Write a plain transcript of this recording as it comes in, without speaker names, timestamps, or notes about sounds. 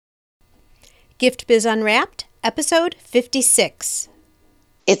Gift Biz Unwrapped, episode 56.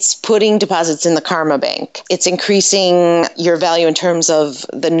 It's putting deposits in the Karma Bank. It's increasing your value in terms of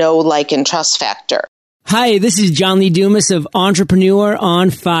the know, like, and trust factor. Hi, this is John Lee Dumas of Entrepreneur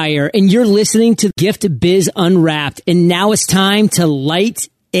on Fire, and you're listening to Gift Biz Unwrapped, and now it's time to light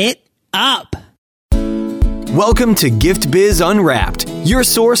it up. Welcome to Gift Biz Unwrapped, your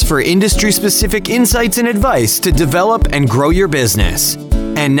source for industry-specific insights and advice to develop and grow your business.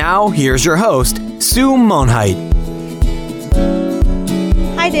 And now, here's your host, Sue Monheit.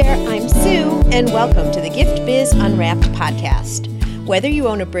 Hi there, I'm Sue, and welcome to the Gift Biz Unwrapped podcast. Whether you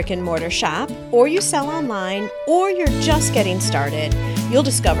own a brick and mortar shop, or you sell online, or you're just getting started, you'll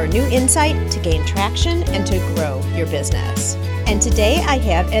discover new insight to gain traction and to grow your business. And today I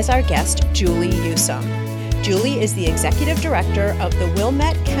have as our guest, Julie Usum. Julie is the Executive Director of the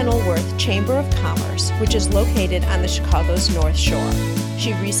Wilmette Kenilworth Chamber of Commerce, which is located on the Chicago's North Shore.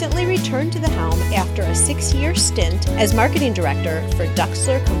 She recently returned to the helm after a 6-year stint as Marketing Director for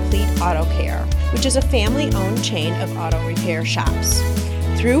Duxler Complete Auto Care, which is a family-owned chain of auto repair shops.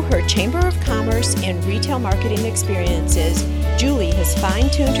 Through her Chamber of Commerce and retail marketing experiences, Julie has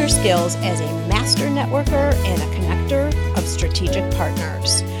fine-tuned her skills as a master networker and a connector of strategic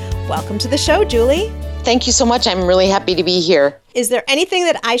partners. Welcome to the show, Julie. Thank you so much. I'm really happy to be here. Is there anything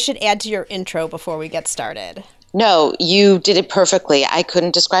that I should add to your intro before we get started? No, you did it perfectly. I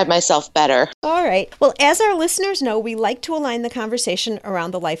couldn't describe myself better. All right. Well, as our listeners know, we like to align the conversation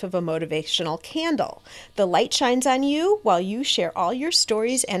around the life of a motivational candle. The light shines on you while you share all your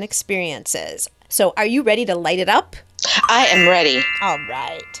stories and experiences. So are you ready to light it up? I am ready. All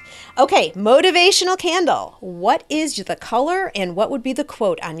right. Okay, motivational candle. What is the color and what would be the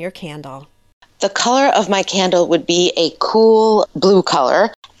quote on your candle? The color of my candle would be a cool blue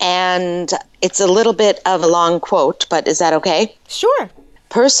color, and it's a little bit of a long quote, but is that okay? Sure.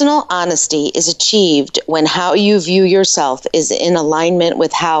 Personal honesty is achieved when how you view yourself is in alignment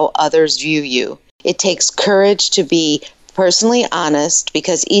with how others view you. It takes courage to be personally honest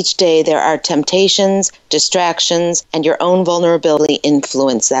because each day there are temptations, distractions, and your own vulnerability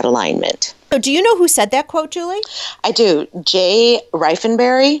influence that alignment. So do you know who said that quote, Julie? I do. Jay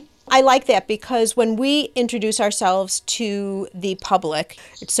Reifenberry. I like that because when we introduce ourselves to the public,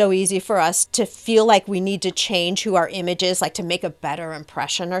 it's so easy for us to feel like we need to change who our image is, like to make a better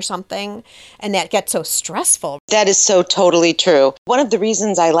impression or something. And that gets so stressful. That is so totally true. One of the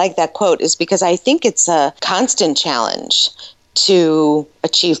reasons I like that quote is because I think it's a constant challenge to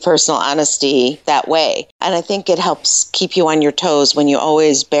achieve personal honesty that way. And I think it helps keep you on your toes when you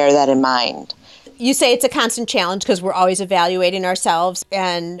always bear that in mind. You say it's a constant challenge because we're always evaluating ourselves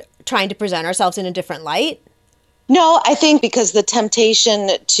and trying to present ourselves in a different light? No, I think because the temptation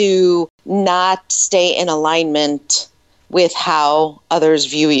to not stay in alignment with how others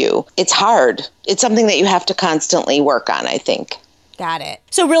view you, it's hard. It's something that you have to constantly work on, I think. Got it.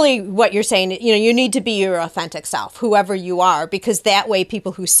 So really what you're saying, you need to be your authentic self, whoever you are, because that way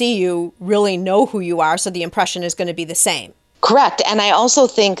people who see you really know who you are, so the impression is going to be the same. Correct. And I also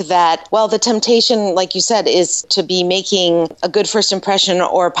think that, the temptation, like you said, is to be making a good first impression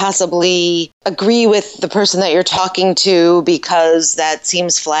or possibly agree with the person that you're talking to because that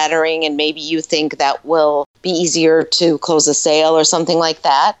seems flattering and maybe you think that will be easier to close a sale or something like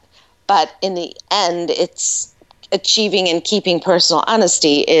that. But in the end, it's achieving and keeping personal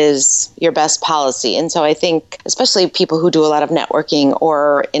honesty is your best policy. And so I think, especially people who do a lot of networking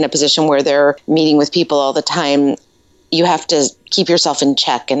or in a position where they're meeting with people all the time, you have to keep yourself in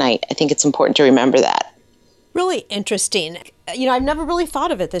check, and I think it's important to remember that. Really interesting. I've never really thought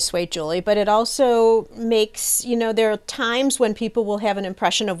of it this way, Julie, but it also makes, there are times when people will have an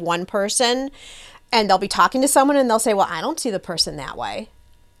impression of one person, and they'll be talking to someone, and they'll say, well, I don't see the person that way.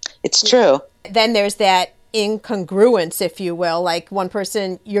 It's true. Then there's that incongruence, if you will, like one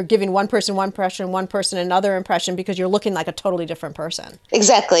person, you're giving one person one impression, one person another impression because you're looking like a totally different person.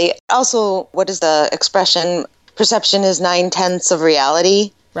 Exactly. Also, what is the expression? Perception is 9/10 of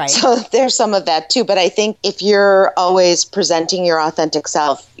reality. Right. So there's some of that too. But I think if you're always presenting your authentic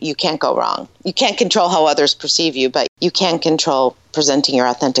self, you can't go wrong. You can't control how others perceive you, but you can control presenting your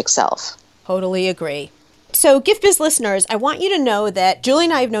authentic self. Totally agree. So Gift Biz listeners, I want you to know that Julie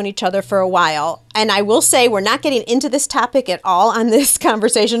and I have known each other for a while, and I will say we're not getting into this topic at all on this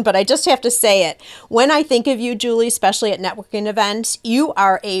conversation, but I just have to say it. When I think of you, Julie, especially at networking events, you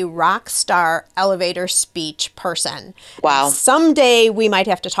are a rock star elevator speech person. Wow. And someday we might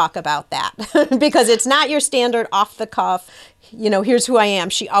have to talk about that because it's not your standard off the cuff, here's who I am.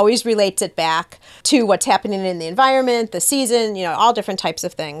 She always relates it back to what's happening in the environment, the season, all different types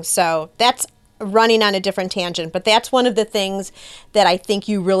of things. So that's running on a different tangent, but that's one of the things that I think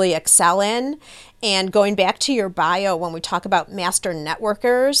you really excel in. And going back to your bio, when we talk about master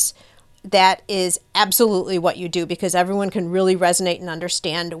networkers, that is absolutely what you do, because everyone can really resonate and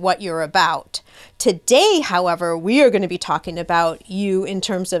understand what you're about. Today, however, we are going to be talking about you in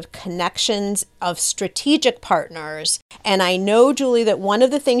terms of connections of strategic partners. And I know, Julie, that one of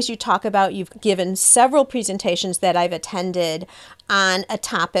the things you talk about, you've given several presentations that I've attended on a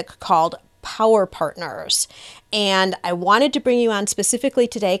topic called power partners. And I wanted to bring you on specifically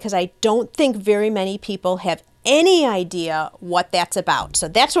today because I don't think very many people have any idea what that's about. So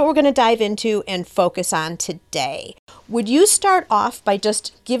that's what we're going to dive into and focus on today. Would you start off by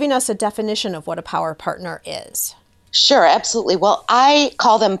just giving us a definition of what a power partner is? Sure, absolutely. Well, I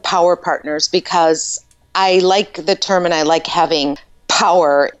call them power partners because I like the term and I like having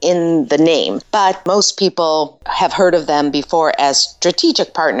power in the name. But most people have heard of them before as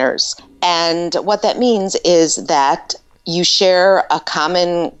strategic partners. And what that means is that you share a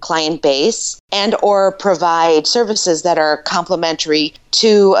common client base and or provide services that are complementary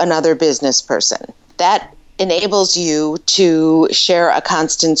to another business person. That enables you to share a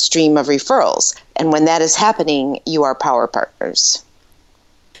constant stream of referrals. And when that is happening, you are power partners.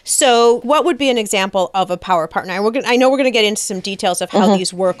 So what would be an example of a power partner? I know we're going to get into some details of how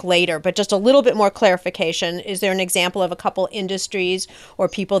these work later, but just a little bit more clarification. Is there an example of a couple industries or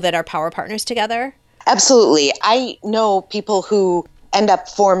people that are power partners together? Absolutely. I know people who end up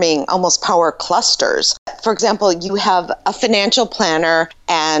forming almost power clusters. For example, you have a financial planner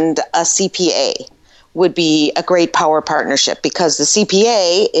and a CPA would be a great power partnership because the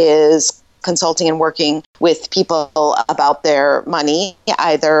CPA is consulting and working with people about their money,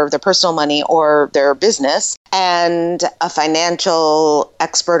 either their personal money or their business. And a financial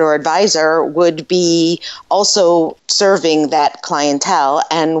expert or advisor would be also serving that clientele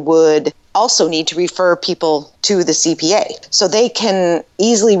and would also need to refer people to the CPA. So they can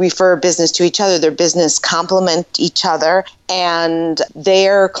easily refer business to each other. Their business complement each other, and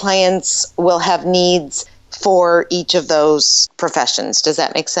their clients will have needs for each of those professions. Does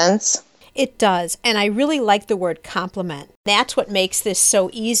that make sense? It does. And I really like the word complement. That's what makes this so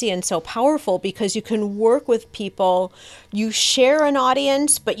easy and so powerful, because you can work with people. You share an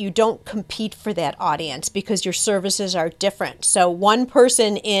audience, but you don't compete for that audience because your services are different. So one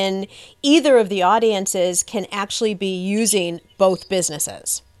person in either of the audiences can actually be using both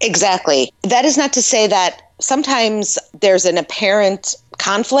businesses. Exactly. That is not to say that sometimes there's an apparent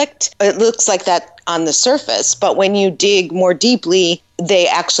conflict. It looks like that on the surface, but when you dig more deeply, they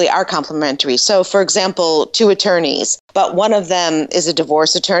actually are complementary. So, for example, two attorneys, but one of them is a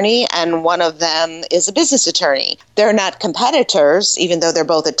divorce attorney and one of them is a business attorney. They're not competitors, even though they're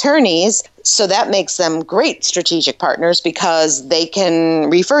both attorneys. So that makes them great strategic partners because they can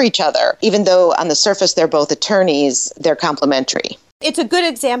refer each other. Even though on the surface they're both attorneys, they're complementary. It's a good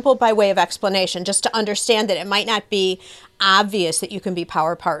example by way of explanation, just to understand that it might not be obvious that you can be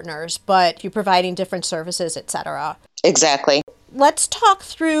power partners, but you're providing different services, etc. Exactly. Let's talk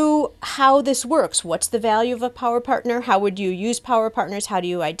through how this works. What's the value of a power partner? How would you use power partners? How do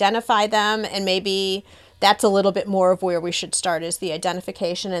you identify them? And maybe that's a little bit more of where we should start, is the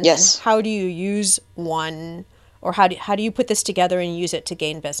identification. And yes. Then how do you use one, or how do you put this together and use it to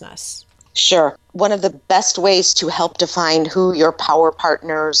gain business? Sure. One of the best ways to help define who your power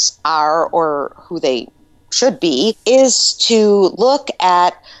partners are or who they should be is to look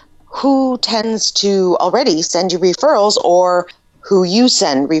at who tends to already send you referrals or who you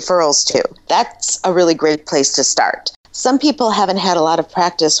send referrals to. That's a really great place to start. Some people haven't had a lot of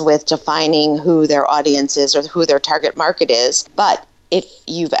practice with defining who their audience is or who their target market is, but if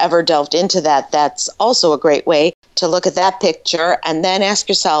you've ever delved into that, that's also a great way to look at that picture and then ask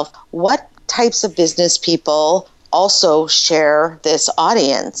yourself, what types of business people also share this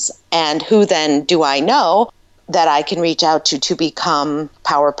audience? And who then do I know that I can reach out to become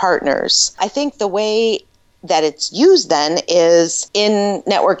power partners? I think the way that it's used then is in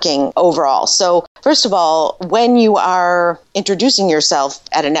networking overall. So first of all, when you are introducing yourself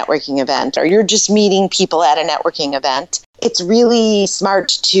at a networking event or you're just meeting people at a networking event, it's really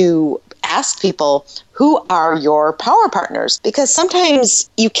smart to ask people, who are your power partners? Because sometimes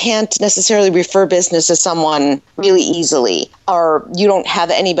you can't necessarily refer business to someone really easily, or you don't have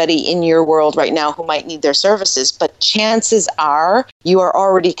anybody in your world right now who might need their services, but chances are you are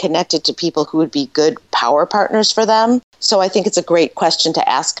already connected to people who would be good power partners for them. So I think it's a great question to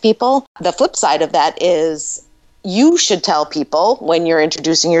ask people. The flip side of that is you should tell people when you're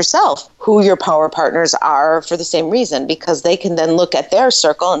introducing yourself who your power partners are for the same reason, because they can then look at their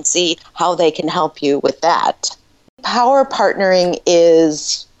circle and see how they can help you with that. Power partnering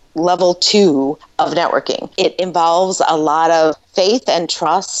is level 2 of networking. It involves a lot of faith and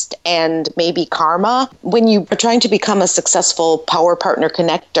trust and maybe karma. When you are trying to become a successful power partner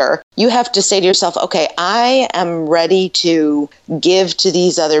connector, you have to say to yourself, okay, I am ready to give to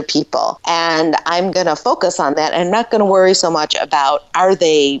these other people, and I'm going to focus on that. I'm not going to worry so much about, are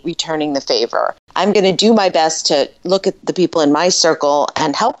they returning the favor? I'm going to do my best to look at the people in my circle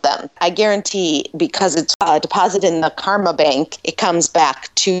and help them. I guarantee, because it's a deposit in the karma bank, it comes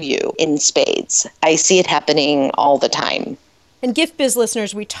back to you in spades. I see it happening all the time. And Gift Biz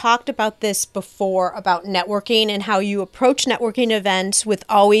listeners, we talked about this before, about networking and how you approach networking events with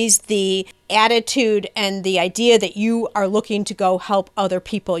always the attitude and the idea that you are looking to go help other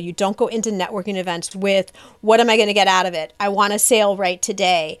people. You don't go into networking events with, what am I going to get out of it? I want a sale right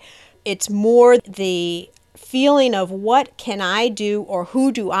today. It's more the feeling of, what can I do, or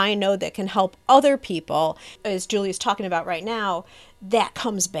who do I know that can help other people, as Julie's talking about right now, that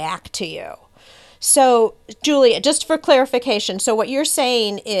comes back to you. So, Julie, just for clarification, so what you're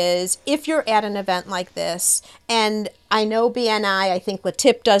saying is, if you're at an event like this, and I know BNI, I think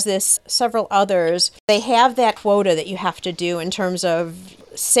Latip does this, several others, they have that quota that you have to do in terms of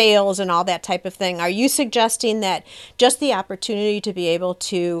sales and all that type of thing. Are you suggesting that just the opportunity to be able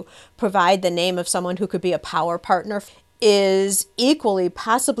to provide the name of someone who could be a power partner is equally,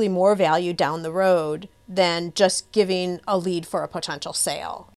 possibly more value down the road than just giving a lead for a potential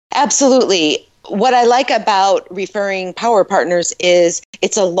sale? Absolutely. What I like about referring power partners is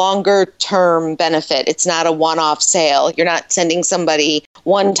it's a longer term benefit. It's not a one-off sale. You're not sending somebody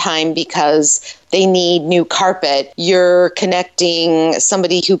one time because they need new carpet. You're connecting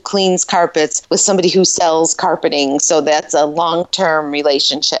somebody who cleans carpets with somebody who sells carpeting. So that's a long-term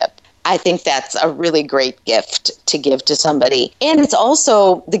relationship. I think that's a really great gift to give to somebody. And it's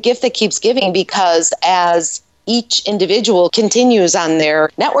also the gift that keeps giving, because as each individual continues on their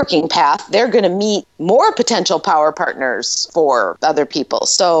networking path, they're going to meet more potential power partners for other people.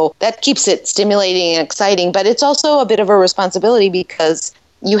 So that keeps it stimulating and exciting, but it's also a bit of a responsibility, because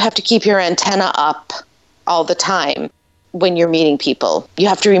you have to keep your antenna up all the time when you're meeting people. You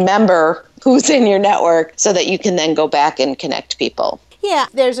have to remember who's in your network so that you can then go back and connect people. Yeah,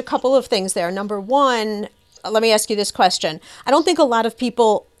 there's a couple of things there. Number one, let me ask you this question. I don't think a lot of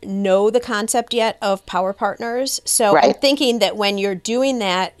people know the concept yet of power partners. So right. I'm thinking that when you're doing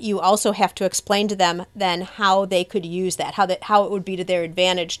that, you also have to explain to them then how they could use that, how it would be to their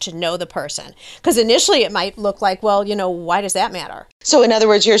advantage to know the person. Because initially it might look like, well, why does that matter? So in other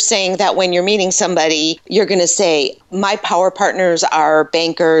words, you're saying that when you're meeting somebody, you're going to say, my power partners are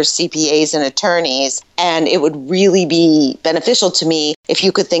bankers, CPAs, and attorneys, and it would really be beneficial to me if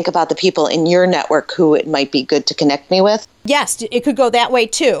you could think about the people in your network who it might be good to connect me with. Yes, it could go that way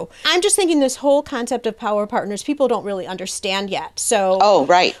too. I'm just thinking this whole concept of power partners, people don't really understand yet. So, oh,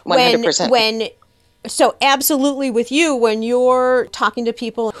 right, 100%. So absolutely with you, when you're talking to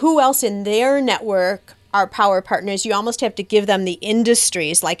people, who else in their network are power partners, you almost have to give them the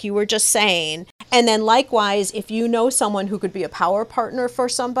industries, like you were just saying. And then likewise, if you know someone who could be a power partner for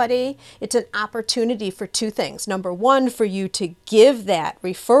somebody, it's an opportunity for two things. Number one, for you to give that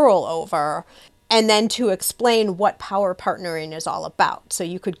referral over, and then to explain what power partnering is all about. So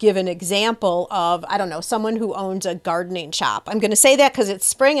you could give an example of, I don't know, someone who owns a gardening shop. I'm going to say that because it's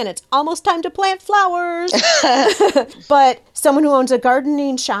spring and it's almost time to plant flowers. But someone who owns a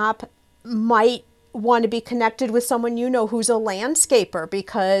gardening shop might want to be connected with someone who's a landscaper,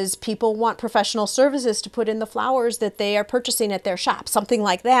 because people want professional services to put in the flowers that they are purchasing at their shop, something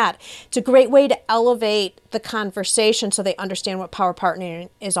like that. It's a great way to elevate the conversation so they understand what power partnering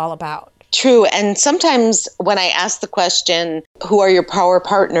is all about. True. And sometimes when I ask the question, who are your power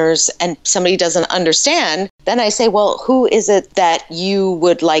partners, and somebody doesn't understand, then I say, well, who is it that you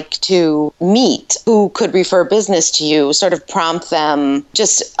would like to meet? Who could refer business to you? Sort of prompt them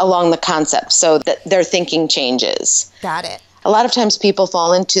just along the concept so that their thinking changes. Got it. A lot of times people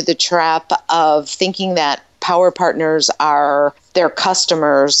fall into the trap of thinking that power partners are their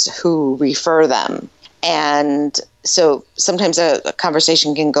customers who refer them. And so sometimes a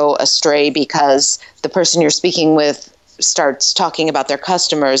conversation can go astray because the person you're speaking with starts talking about their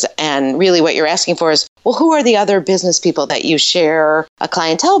customers. And really what you're asking for is, well, who are the other business people that you share a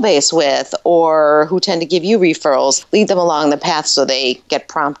clientele base with, or who tend to give you referrals? Lead them along the path so they get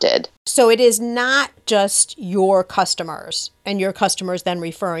prompted. So it is not just your customers and your customers then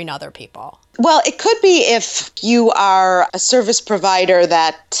referring other people. Well, it could be if you are a service provider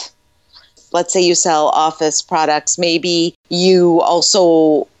that, let's say you sell office products, maybe you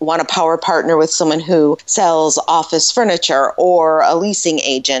also want a power partner with someone who sells office furniture, or a leasing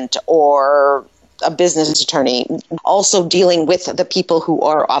agent, or a business attorney, also dealing with the people who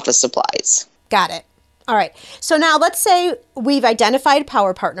are office supplies. Got it. All right. So now let's say we've identified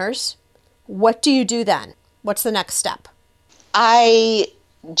power partners. What do you do then? What's the next step? I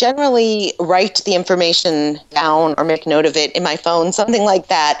generally write the information down or make note of it in my phone, something like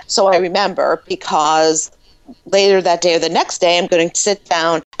that, so I remember, because later that day or the next day, I'm going to sit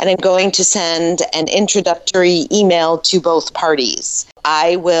down and I'm going to send an introductory email to both parties.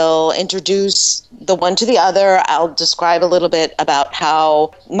 I will introduce the one to the other. I'll describe a little bit about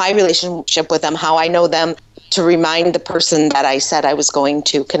how my relationship with them, how I know them, to remind the person that I said I was going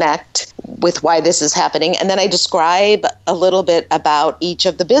to connect with why this is happening. And then I describe a little bit about each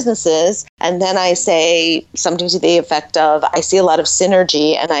of the businesses. And then I say something to the effect of, I see a lot of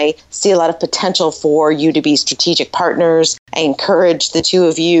synergy and I see a lot of potential for you to be strategic partners. I encourage the two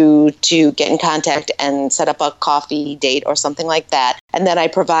of you to get in contact and set up a coffee date or something like that. And then I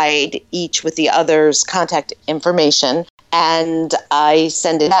provide each with the other's contact information and I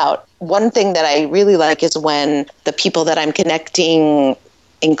send it out. One thing that I really like is when the people that I'm connecting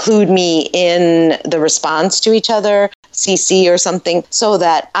include me in the response to each other, CC or something, so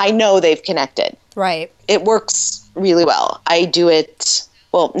that I know they've connected. Right. It works really well. I do it,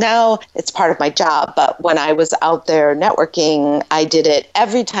 well, now it's part of my job, but when I was out there networking, I did it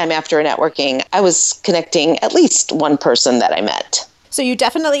every time after a networking. I was connecting at least one person that I met. So you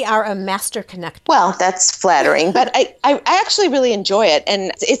definitely are a master connector. Well, that's flattering, but I actually really enjoy it.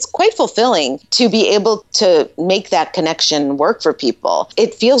 And it's quite fulfilling to be able to make that connection work for people.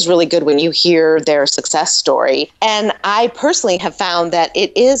 It feels really good when you hear their success story. And I personally have found that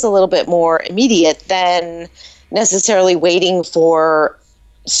it is a little bit more immediate than necessarily waiting for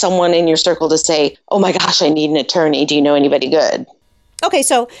someone in your circle to say, oh my gosh, I need an attorney. Do you know anybody good? Okay,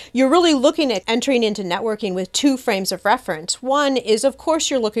 so you're really looking at entering into networking with two frames of reference. One is, of course,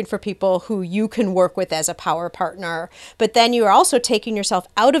 you're looking for people who you can work with as a power partner, but then you're also taking yourself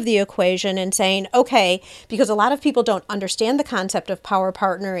out of the equation and saying, okay, because a lot of people don't understand the concept of power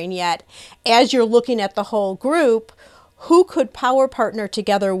partnering yet, as you're looking at the whole group, who could power partner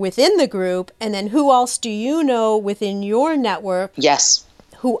together within the group, and then who else do you know within your network? Yes.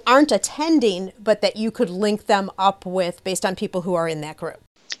 Who aren't attending, but that you could link them up with based on people who are in that group.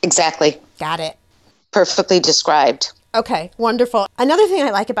 Exactly. Got it. Perfectly described. Okay, wonderful. Another thing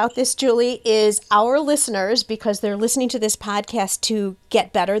I like about this, Julie, is our listeners, because they're listening to this podcast to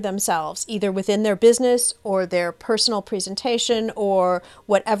get better themselves, either within their business or their personal presentation or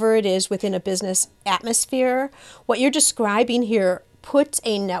whatever it is within a business atmosphere. What you're describing here puts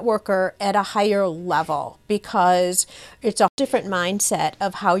a networker at a higher level because it's a different mindset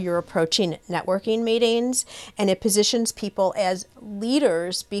of how you're approaching networking meetings, and it positions people as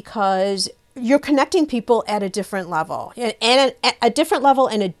leaders because you're connecting people at a different level, and a different level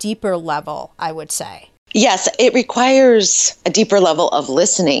and a deeper level, I would say. Yes, it requires a deeper level of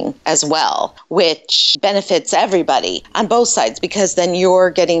listening as well, which benefits everybody on both sides, because then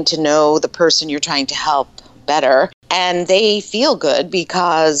you're getting to know the person you're trying to help better, and they feel good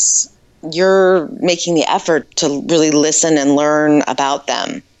because you're making the effort to really listen and learn about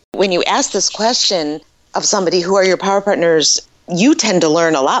them. When you ask this question of somebody, who are your power partners, you tend to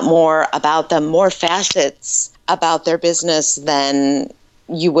learn a lot more about them, more facets about their business than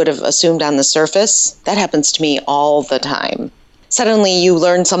you would have assumed on the surface. That happens to me all the time. Suddenly you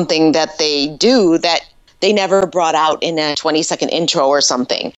learn something that they do that they never brought out in a 20-second intro or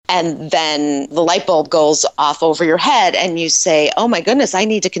something. And then the light bulb goes off over your head and you say, oh my goodness, I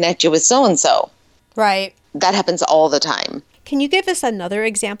need to connect you with so-and-so. Right. That happens all the time. Can you give us another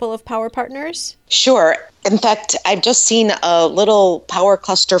example of power partners? Sure. In fact, I've just seen a little power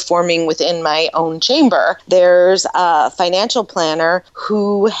cluster forming within my own chamber. There's a financial planner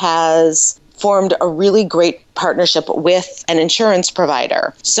who has formed a really great partnership with an insurance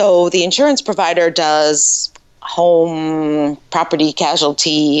provider. So the insurance provider does home, property,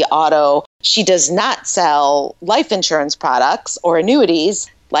 casualty, auto. She does not sell life insurance products or annuities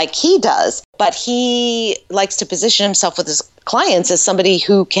like he does, but he likes to position himself with his clients as somebody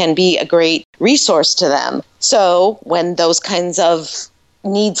who can be a great resource to them. So when those kinds of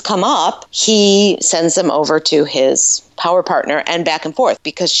needs come up, he sends them over to his power partner and back and forth,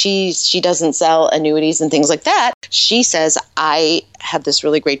 because she doesn't sell annuities and things like that. She says, I have this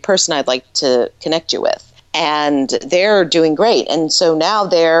really great person I'd like to connect you with. And they're doing great. And so now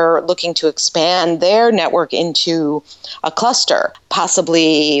they're looking to expand their network into a cluster,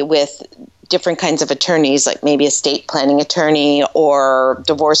 possibly with different kinds of attorneys, like maybe estate planning attorney or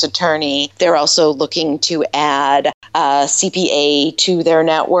divorce attorney. They're also looking to add a CPA to their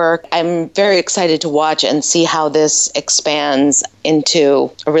network. I'm very excited to watch and see how this expands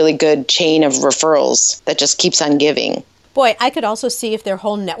into a really good chain of referrals that just keeps on giving. Boy, I could also see if their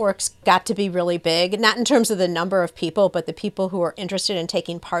whole networks got to be really big, not in terms of the number of people, but the people who are interested in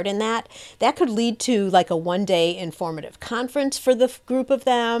taking part in that. That could lead to like a one-day informative conference for the group of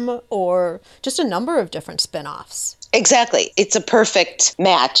them, or just a number of different spin-offs. Exactly. It's a perfect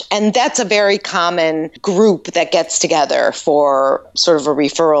match. And that's a very common group that gets together for sort of a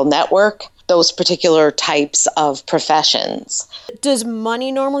referral network, those particular types of professions. Does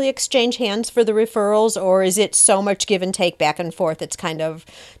money normally exchange hands for the referrals, or is it so much give and take back and forth? It's kind of,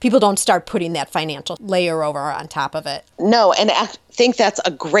 people don't start putting that financial layer over on top of it. No, and I think that's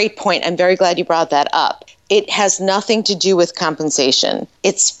a great point. I'm very glad you brought that up. It has nothing to do with compensation.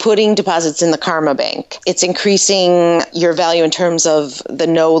 It's putting deposits in the karma bank. It's increasing your value in terms of the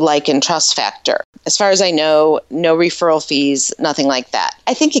know, like, and trust factor. As far as I know, no referral fees, nothing like that.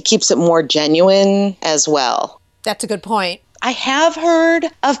 I think it keeps it more genuine as well. That's a good point. I have heard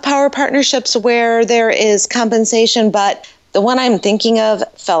of power partnerships where there is compensation, but the one I'm thinking of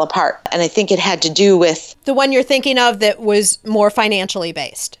fell apart. And I think it had to do with... The one you're thinking of that was more financially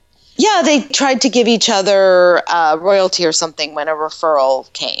based. Yeah, they tried to give each other royalty or something when a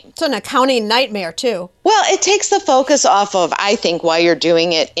referral came. It's an accounting nightmare, too. Well, it takes the focus off of, I think, why you're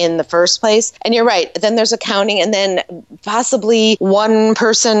doing it in the first place. And you're right. Then there's accounting, and then possibly one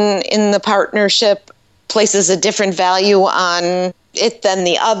person in the partnership places a different value on it than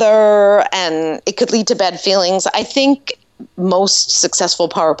the other, and it could lead to bad feelings. I think most successful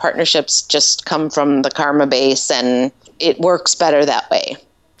power partnerships just come from the karma base, and it works better that way.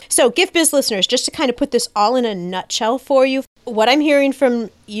 So Gift Biz listeners, just to kind of put this all in a nutshell for you, what I'm hearing from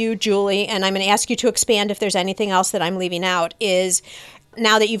you, Julie, and I'm going to ask you to expand if there's anything else that I'm leaving out, is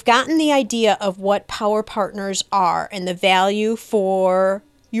now that you've gotten the idea of what power partners are and the value for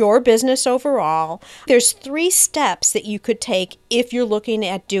your business overall, there's 3 steps that you could take if you're looking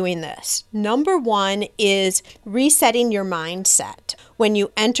at doing this. Number 1 is resetting your mindset. When you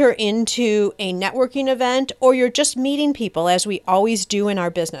enter into a networking event or you're just meeting people, as we always do in our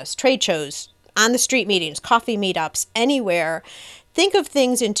business, trade shows, on the street meetings, coffee meetups, anywhere, think of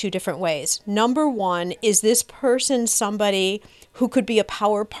things in 2 different ways. Number 1, is this person somebody who could be a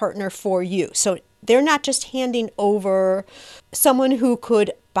power partner for you? So they're not just handing over someone who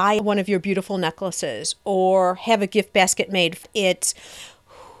could buy one of your beautiful necklaces or have a gift basket made. It's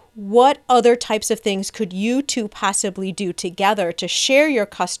what other types of things could you two possibly do together to share your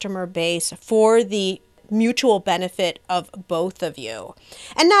customer base for the mutual benefit of both of you?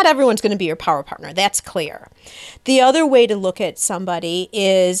 And not everyone's going to be your power partner. That's clear. The other way to look at somebody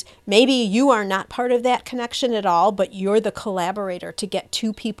is maybe you are not part of that connection at all, but you're the collaborator to get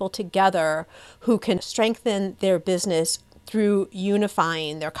 2 people together who can strengthen their business through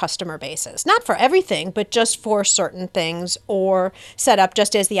unifying their customer bases. Not for everything, but just for certain things, or set up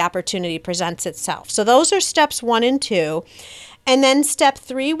just as the opportunity presents itself. So those are steps 1 and 2. And then step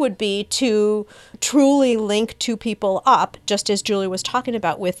 3 would be to truly link 2 people up, just as Julie was talking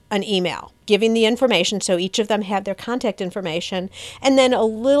about, with an email, giving the information so each of them have their contact information, and then a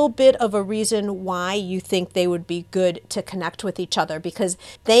little bit of a reason why you think they would be good to connect with each other, because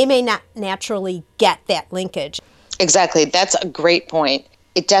they may not naturally get that linkage. Exactly. That's a great point.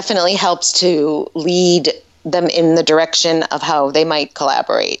 It definitely helps to lead them in the direction of how they might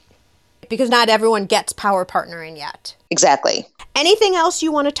collaborate. Because not everyone gets power partnering yet. Exactly. Anything else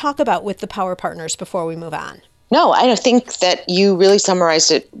you want to talk about with the power partners before we move on? No, I think that you really summarized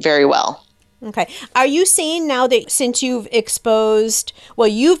it very well. Okay. Are you seeing now that since you've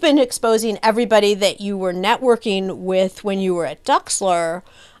been exposing everybody that you were networking with when you were at Duxler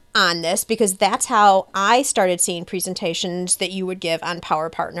on this, because that's how I started seeing presentations that you would give on power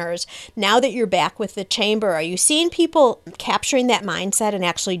partners. Now that you're back with the chamber, are you seeing people capturing that mindset and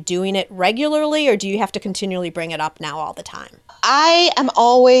actually doing it regularly, or do you have to continually bring it up now all the time? I am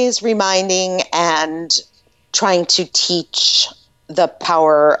always reminding and trying to teach the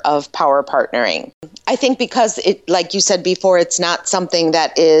power of power partnering. I think because it, like you said before, it's not something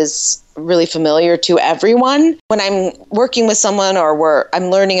that is really familiar to everyone. When I'm working with someone or I'm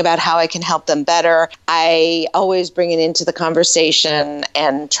learning about how I can help them better, I always bring it into the conversation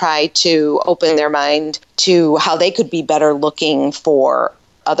and try to open their mind to how they could be better looking for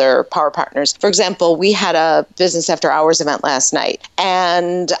other power partners. For example, we had a business after hours event last night,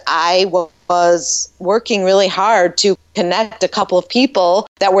 and I was working really hard to connect a couple of people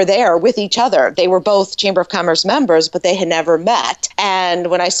that were there with each other. They were both Chamber of Commerce members, but they had never met. And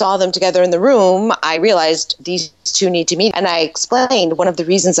when I saw them together in the room, I realized these two need to meet. And I explained one of the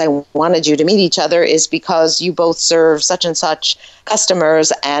reasons I wanted you to meet each other is because you both serve such and such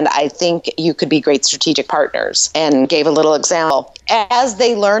customers, and I think you could be great strategic partners, and gave a little example. As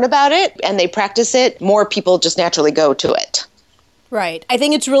they learn about it and they practice it, more people just naturally go to it. Right. I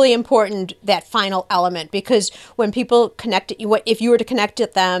think it's really important, that final element, because when people connect, if you were to connect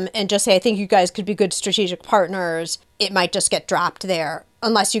with them and just say, I think you guys could be good strategic partners, it might just get dropped there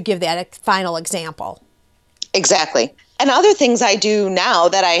unless you give that final example. Exactly. And other things I do now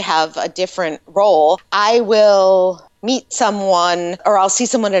that I have a different role, I will meet someone or I'll see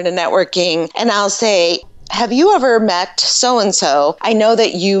someone at a networking and I'll say, have you ever met so-and-so? I know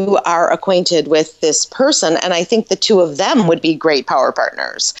that you are acquainted with this person, and I think the two of them would be great power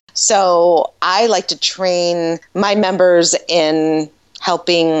partners. So I like to train my members in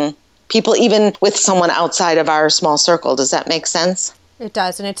helping people, even with someone outside of our small circle. Does that make sense? It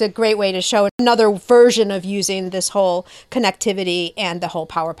does, and it's a great way to show another version of using this whole connectivity and the whole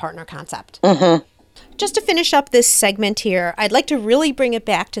power partner concept. Mm-hmm. Just to finish up this segment here, I'd like to really bring it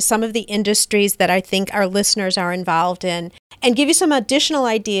back to some of the industries that I think our listeners are involved in and give you some additional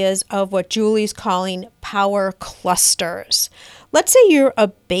ideas of what Julie's calling power clusters. Let's say you're a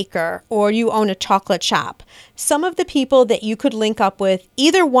baker or you own a chocolate shop. Some of the people that you could link up with,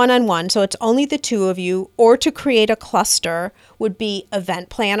 either one-on-one, so it's only the two of you, or to create a cluster would be event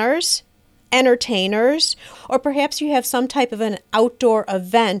planners, entertainers, or perhaps you have some type of an outdoor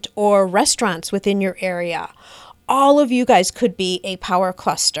event or restaurants within your area. All of you guys could be a power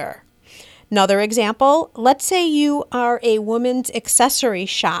cluster. Another example, let's say you are a women's accessory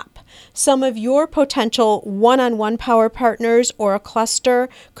shop. Some of your potential one-on-one power partners or a cluster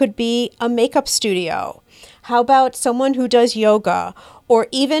could be a makeup studio. How about someone who does yoga, or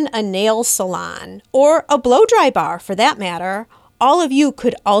even a nail salon, or a blow-dry bar for that matter? All of you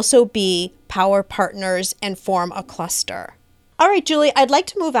could also be power partners and form a cluster. All right, Julie, I'd like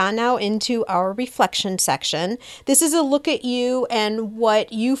to move on now into our reflection section. This is a look at you and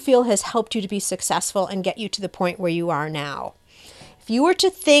what you feel has helped you to be successful and get you to the point where you are now. If you were to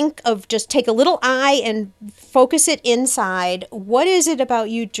think of, just take a little eye and focus it inside, what is it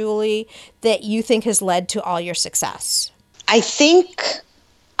about you, Julie, that you think has led to all your success? I think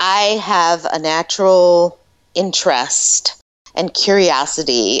I have a natural interest and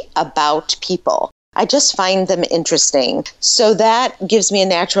curiosity about people. I just find them interesting. So that gives me a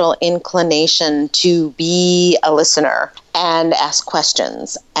natural inclination to be a listener and ask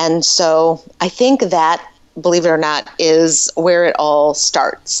questions. And so I think that, believe it or not, is where it all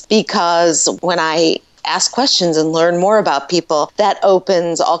starts. Because when I ask questions and learn more about people, that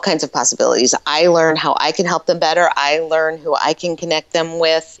opens all kinds of possibilities. I learn how I can help them better. I learn who I can connect them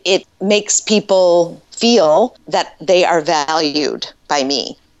with. It makes people feel that they are valued by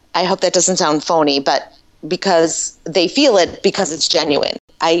me. I hope that doesn't sound phony, but because they feel it, because it's genuine.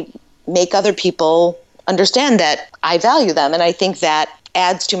 I make other people understand that I value them, and I think that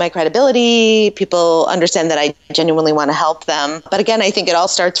adds to my credibility. People understand that I genuinely want to help them. But again, I think it all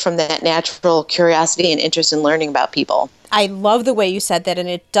starts from that natural curiosity and interest in learning about people. I love the way you said that, and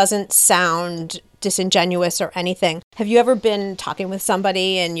it doesn't sound disingenuous or anything. Have you ever been talking with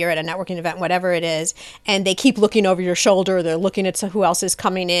somebody and you're at a networking event, whatever it is, and they keep looking over your shoulder, they're looking at who else is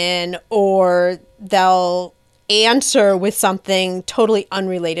coming in, or they'll answer with something totally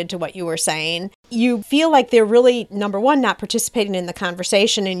unrelated to what you were saying? You feel like they're really, number one, not participating in the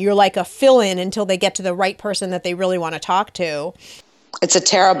conversation, and you're like a fill-in until they get to the right person that they really want to talk to. It's a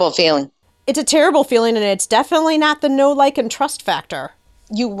terrible feeling. It's a terrible feeling, and it's definitely not the know, like, and trust factor.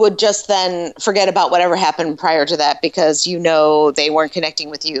 You would just then forget about whatever happened prior to that because you know they weren't connecting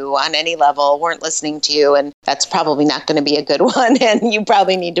with you on any level, weren't listening to you, and that's probably not going to be a good one, and you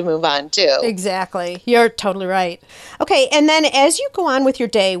probably need to move on too. Exactly. You're totally right. Okay, and then as you go on with your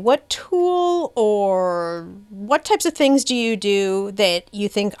day, what tool or what types of things do you do that you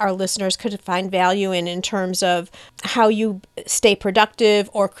think our listeners could find value in terms of how you stay productive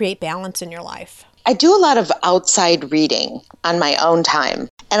or create balance in your life? I do a lot of outside reading on my own time.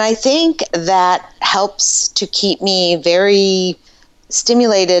 And I think that helps to keep me very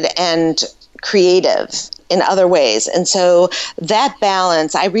stimulated and creative in other ways. And so that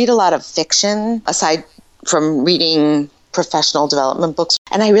balance, I read a lot of fiction aside from reading professional development books.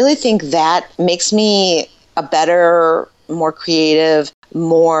 And I really think that makes me a better, more creative,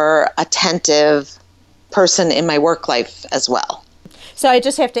 more attentive person in my work life as well. So I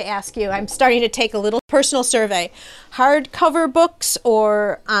just have to ask you, I'm starting to take a little personal survey. Hardcover books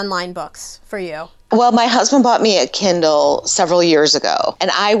or online books for you? Well, my husband bought me a Kindle several years ago,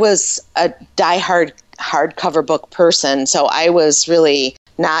 and I was a diehard hardcover book person, so I was really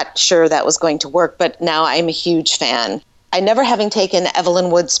not sure that was going to work, but now I'm a huge fan. I never having taken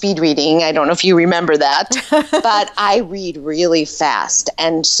Evelyn Wood speed reading, I don't know if you remember that, but I read really fast.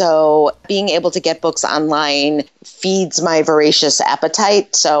 And so being able to get books online feeds my voracious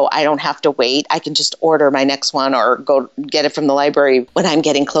appetite, so I don't have to wait. I can just order my next one or go get it from the library when I'm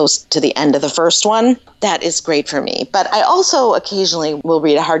getting close to the end of the first one. That is great for me. But I also occasionally will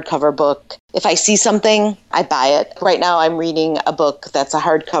read a hardcover book. If I see something, I buy it. Right now I'm reading a book that's a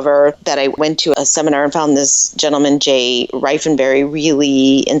hardcover that I went to a seminar and found this gentleman, Jay Reifenberry,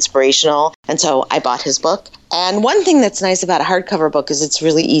 really inspirational. And so I bought his book. And one thing that's nice about a hardcover book is it's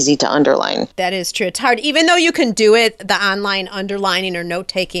really easy to underline. That is true. It's hard. Even though you can do it, the online underlining or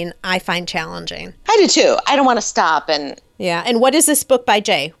note-taking, I find challenging. I do too. I don't want to stop and... Yeah. And what is this book by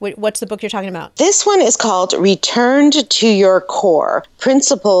Jay? What's the book you're talking about? This one is called Returned to Your Core,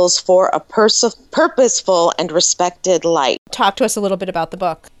 Principles for a Purposeful and Respected Life. Talk to us a little bit about the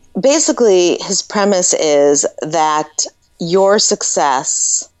book. Basically, his premise is that your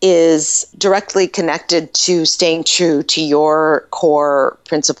success is directly connected to staying true to your core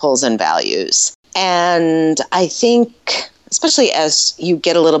principles and values. And I think, especially as you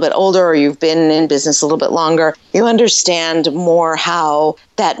get a little bit older or you've been in business a little bit longer, you understand more how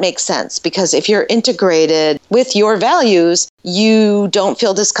that makes sense. Because if you're integrated with your values, you don't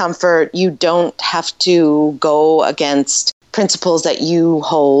feel discomfort. You don't have to go against principles that you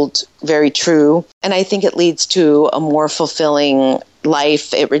hold very true. And I think it leads to a more fulfilling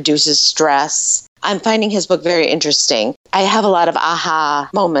life. It reduces stress. I'm finding his book very interesting. I have a lot of aha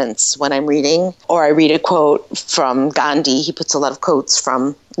moments when I'm reading, or I read a quote from Gandhi. He puts a lot of quotes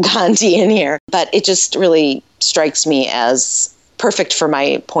from Gandhi in here, but it just really strikes me as perfect for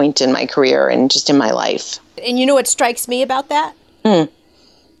my point in my career and just in my life. And you know what strikes me about that?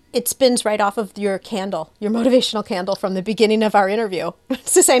 It spins right off of your candle, your motivational candle from the beginning of our interview.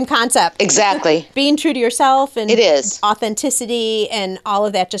 It's the same concept. Exactly. Being true to yourself and it is. Authenticity and all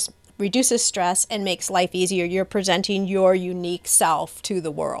of that just reduces stress and makes life easier. You're presenting your unique self to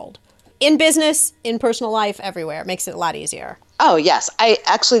the world. In business, in personal life, everywhere. It makes it a lot easier. Oh, yes.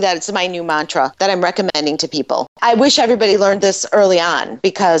 That's my new mantra that I'm recommending to people. I wish everybody learned this early on,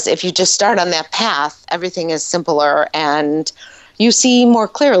 because if you just start on that path, everything is simpler and you see more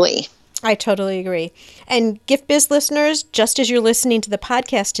clearly. I totally agree. And Gift Biz listeners, just as you're listening to the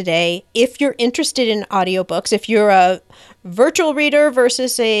podcast today, if you're interested in audiobooks, if you're a virtual reader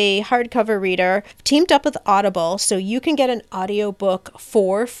versus a hardcover reader, teamed up with Audible so you can get an audiobook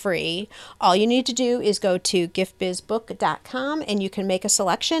for free. All you need to do is go to giftbizbook.com and you can make a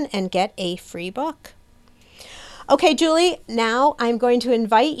selection and get a free book. Okay, Julie, now I'm going to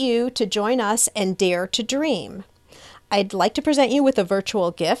invite you to join us and dare to dream. I'd like to present you with a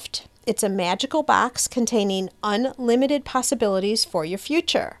virtual gift. It's a magical box containing unlimited possibilities for your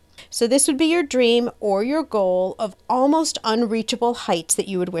future. So this would be your dream or your goal of almost unreachable heights that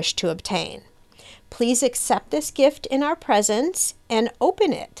you would wish to obtain. Please accept this gift in our presence and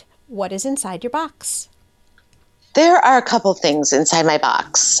open it. What is inside your box? There are a couple things inside my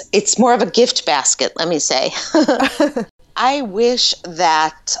box. It's more of a gift basket, let me say. I wish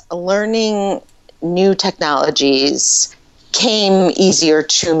that learning new technologies came easier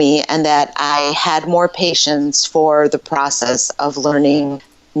to me and that I had more patience for the process of learning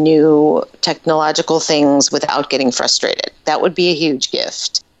new technological things without getting frustrated. That would be a huge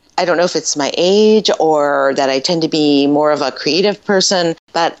gift. I don't know if it's my age or that I tend to be more of a creative person,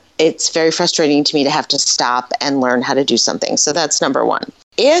 but it's very frustrating to me to have to stop and learn how to do something. So that's number one.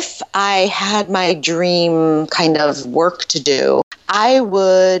 If I had my dream kind of work to do, I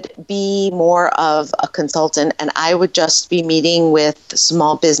would be more of a consultant and I would just be meeting with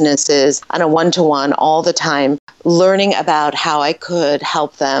small businesses on a one-to-one all the time, learning about how I could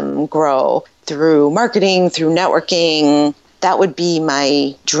help them grow through marketing, through networking. That would be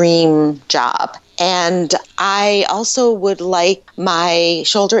my dream job. And I also would like my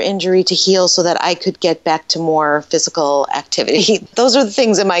shoulder injury to heal so that I could get back to more physical activity. Those are the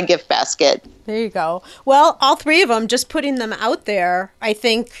things in my gift basket. There you go. Well, all three of them, just putting them out there, I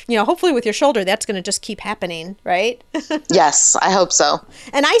think, hopefully with your shoulder, that's going to just keep happening, right? Yes, I hope so.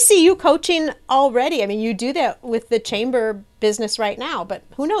 And I see you coaching already. I mean, you do that with the chamber business right now, but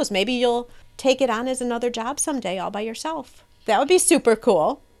who knows, maybe you'll take it on as another job someday all by yourself. That would be super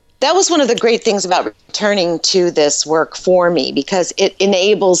cool. That was one of the great things about returning to this work for me, because it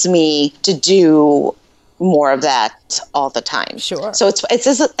enables me to do more of that all the time. Sure. So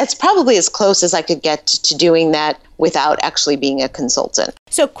it's probably as close as I could get to doing that without actually being a consultant.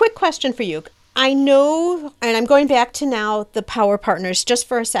 So quick question for you. I know, and I'm going back to now the Power Partners just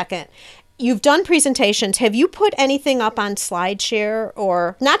for a second. You've done presentations. Have you put anything up on SlideShare,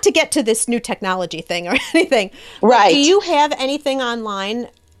 or not to get to this new technology thing or anything? Right. Do you have anything online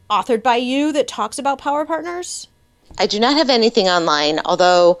authored by you that talks about Power Partners? I do not have anything online,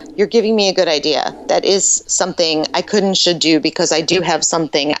 although you're giving me a good idea. That is something I could and should do, because I do have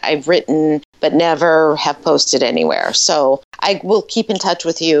something I've written but never have posted anywhere. So I will keep in touch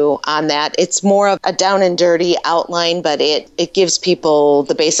with you on that. It's more of a down and dirty outline, but it gives people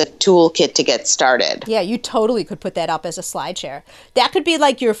the basic toolkit to get started. Yeah, you totally could put that up as a SlideShare. That could be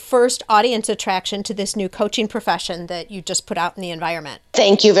like your first audience attraction to this new coaching profession that you just put out in the environment.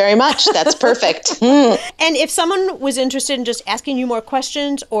 Thank you very much. That's perfect. And if someone was interested in just asking you more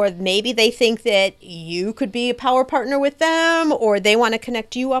questions, or maybe they think that you could be a power partner with them, or they want to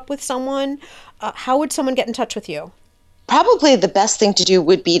connect you up with someone, how would someone get in touch with you? Probably the best thing to do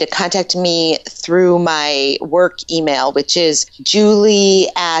would be to contact me through my work email, which is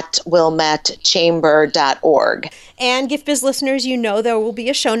julie@wilmettechamber.org. And Gift Biz listeners, you know there will be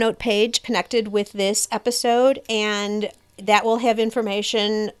a show note page connected with this episode, and that will have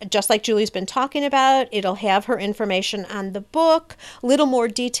information just like Julie's been talking about. It'll have her information on the book, a little more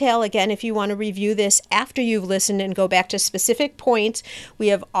detail. Again, if you want to review this after you've listened and go back to specific points, we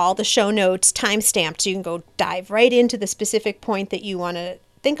have all the show notes time-stamped, so you can go dive right into the specific point that you want to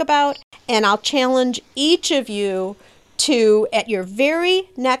think about. And I'll challenge each of you to, at your very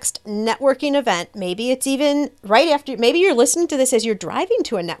next networking event, maybe it's even right after, maybe you're listening to this as you're driving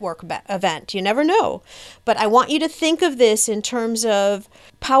to a network event, you never know. But I want you to think of this in terms of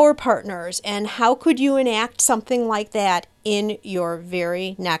power partners and how could you enact something like that in your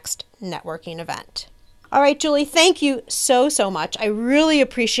very next networking event. All right, Julie, thank you so much. I really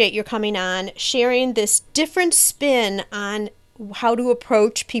appreciate your coming on, sharing this different spin on how to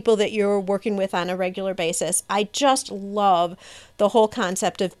approach people that you're working with on a regular basis. I just love the whole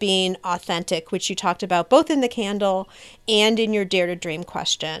concept of being authentic, which you talked about both in the candle and in your Dare to Dream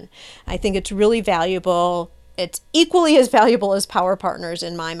question. I think it's really valuable. It's equally as valuable as Power Partners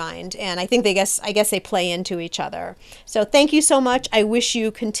in my mind, and I think I guess they play into each other. So thank you so much. I wish you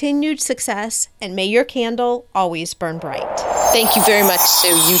continued success, and may your candle always burn bright. Thank you very much,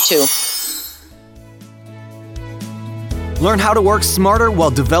 Sue. You too. Learn how to work smarter while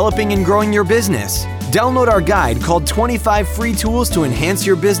developing and growing your business. Download our guide called 25 Free Tools to Enhance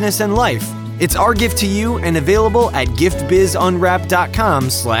Your Business and Life. It's our gift to you and available at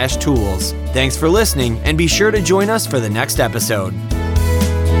giftbizunwrapped.com/tools. Thanks for listening, and be sure to join us for the next episode.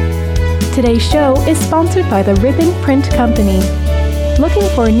 Today's show is sponsored by the Ribbon Print Company. Looking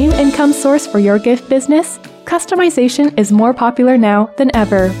for a new income source for your gift business? Customization is more popular now than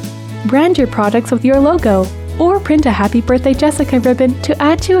ever. Brand your products with your logo, or print a Happy Birthday Jessica ribbon to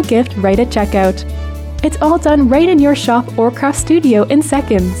add to a gift right at checkout. It's all done right in your shop or craft studio in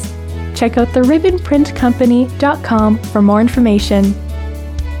seconds. Check out theribbonprintcompany.com for more information.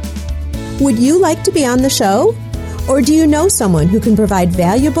 Would you like to be on the show? Or do you know someone who can provide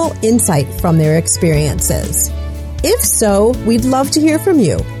valuable insight from their experiences? If so, we'd love to hear from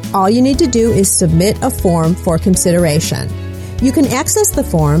you. All you need to do is submit a form for consideration. You can access the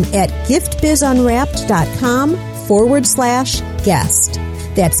form at giftbizunwrapped.com/guest.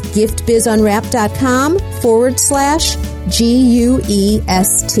 That's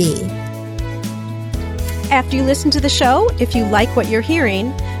giftbizunwrapped.com/GUEST. After you listen to the show, if you like what you're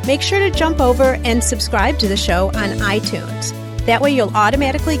hearing, make sure to jump over and subscribe to the show on iTunes. That way you'll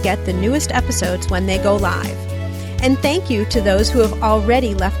automatically get the newest episodes when they go live. And thank you to those who have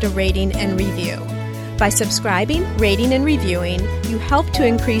already left a rating and review. By subscribing, rating, and reviewing, you help to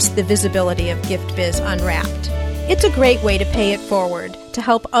increase the visibility of Gift Biz Unwrapped. It's a great way to pay it forward to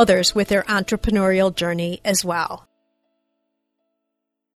help others with their entrepreneurial journey as well.